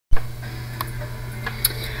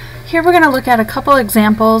Here we're going to look at a couple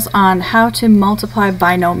examples on how to multiply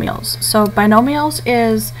binomials. So binomials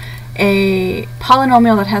is a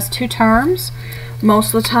polynomial that has two terms.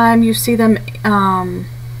 Most of the time you see them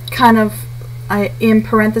kind of in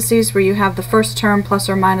parentheses where you have the first term plus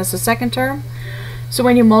or minus the second term. So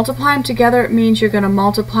when you multiply them together, it means you're going to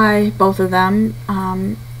multiply both of them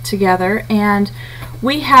together. And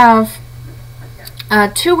we have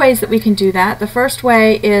two ways that we can do that. The first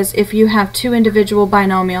way is if you have two individual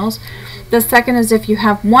binomials. The second is if you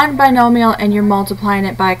have one binomial and you're multiplying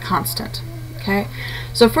it by a constant. Okay.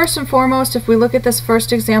 So first and foremost, if we look at this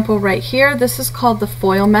first example right here, this is called the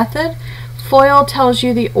FOIL method. FOIL tells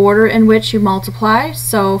you the order in which you multiply.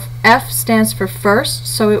 So F stands for first,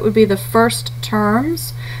 so it would be the first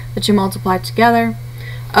terms that you multiply together.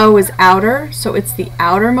 O is outer, so it's the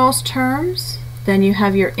outermost terms. Then you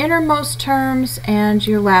have your innermost terms and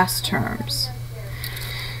your last terms.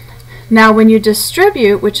 Now when you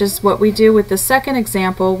distribute, which is what we do with the second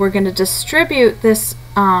example, we're going to distribute this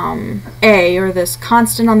A, or this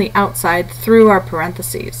constant on the outside, through our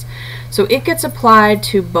parentheses. So it gets applied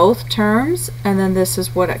to both terms, and then this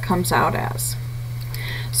is what it comes out as.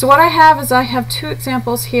 So what I have two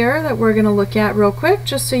examples here that we're going to look at real quick,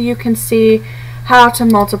 just so you can see how to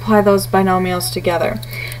multiply those binomials together.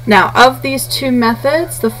 Now, of these two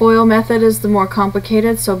methods, the FOIL method is the more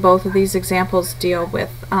complicated, so both of these examples deal with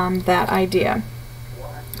that idea.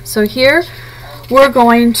 So here we're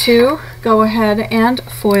going to go ahead and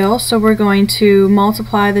FOIL, so we're going to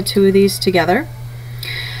multiply the two of these together.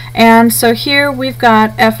 And so here we've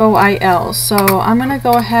got FOIL, so I'm going to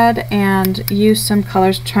go ahead and use some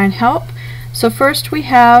colors to try and help. So first we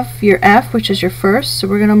have your F, which is your first, so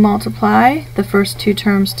we're going to multiply the first two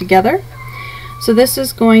terms together. So this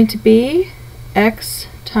is going to be x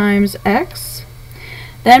times x.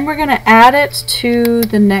 Then we're going to add it to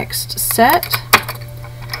the next set.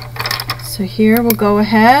 So here we'll go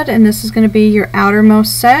ahead, and this is going to be your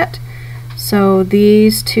outermost set. So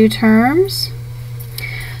these two terms.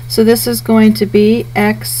 So this is going to be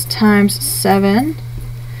x times 7.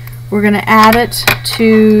 We're going to add it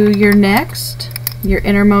to your next, your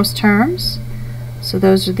innermost terms. So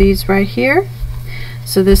those are these right here.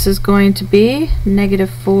 So this is going to be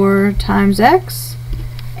 -4 times x.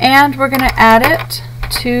 And we're going to add it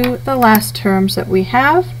to the last terms that we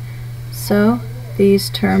have. So these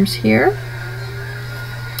terms here.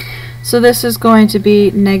 So this is going to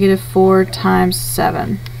be -4 times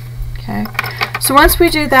 7. Okay. So once we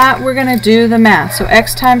do that, we're going to do the math. So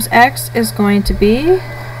x times x is going to be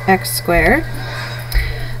x squared.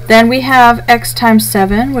 Then we have x times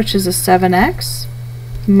 7, which is a 7x,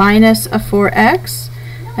 minus a 4x,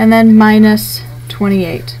 and then minus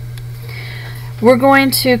 28. We're going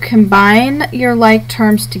to combine your like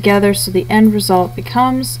terms together, so the end result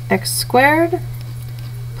becomes x squared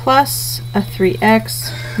plus a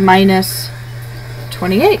 3x minus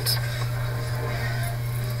 28.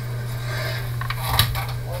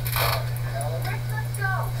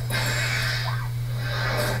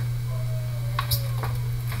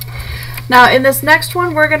 Now in this next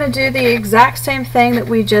one, we're going to do the exact same thing that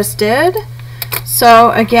we just did.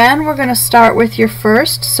 So again, we're going to start with your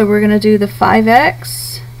first. So we're going to do the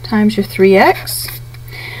 5x times your 3x.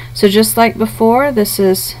 So just like before, this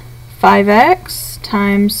is 5x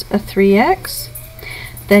times a 3x.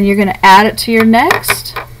 Then you're going to add it to your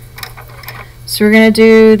next. So we're going to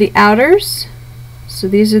do the outers. So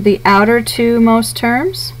these are the outer two most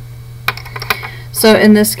terms. So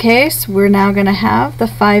in this case, we're now going to have the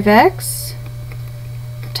 5x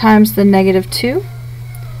times the -2.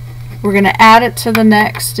 We're going to add it to the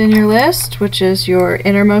next in your list, which is your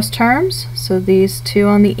innermost terms. So these two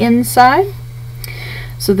on the inside.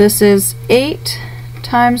 So this is 8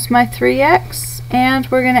 times my 3x, and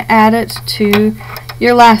we're going to add it to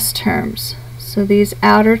your last terms. So these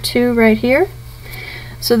outer two right here.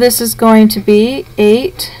 So this is going to be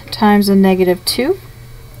 8 times a -2.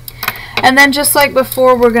 And then just like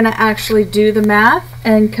before, we're going to actually do the math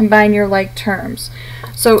and combine your like terms.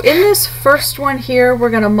 So in this first one here,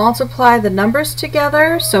 we're going to multiply the numbers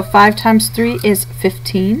together. So 5 times 3 is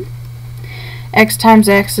 15. X times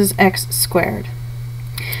x is x squared.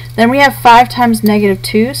 Then we have 5 times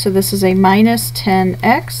 -2, so this is a minus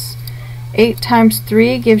 10x. 8 times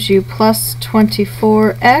 3 gives you plus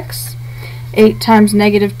 24x. 8 times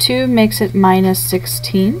 -2 makes it minus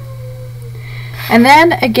 16. And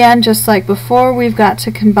then again, just like before, we've got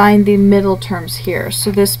to combine the middle terms here.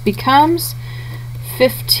 So this becomes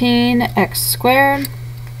 15x squared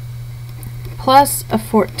plus a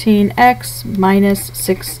 14x minus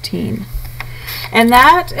 16. And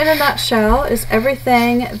that, in a nutshell, is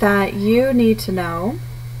everything that you need to know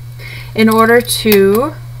in order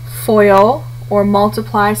to FOIL or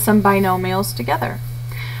multiply some binomials together.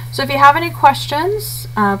 So if you have any questions,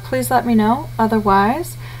 please let me know.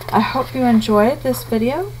 Otherwise, I hope you enjoyed this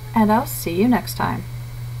video, and I'll see you next time.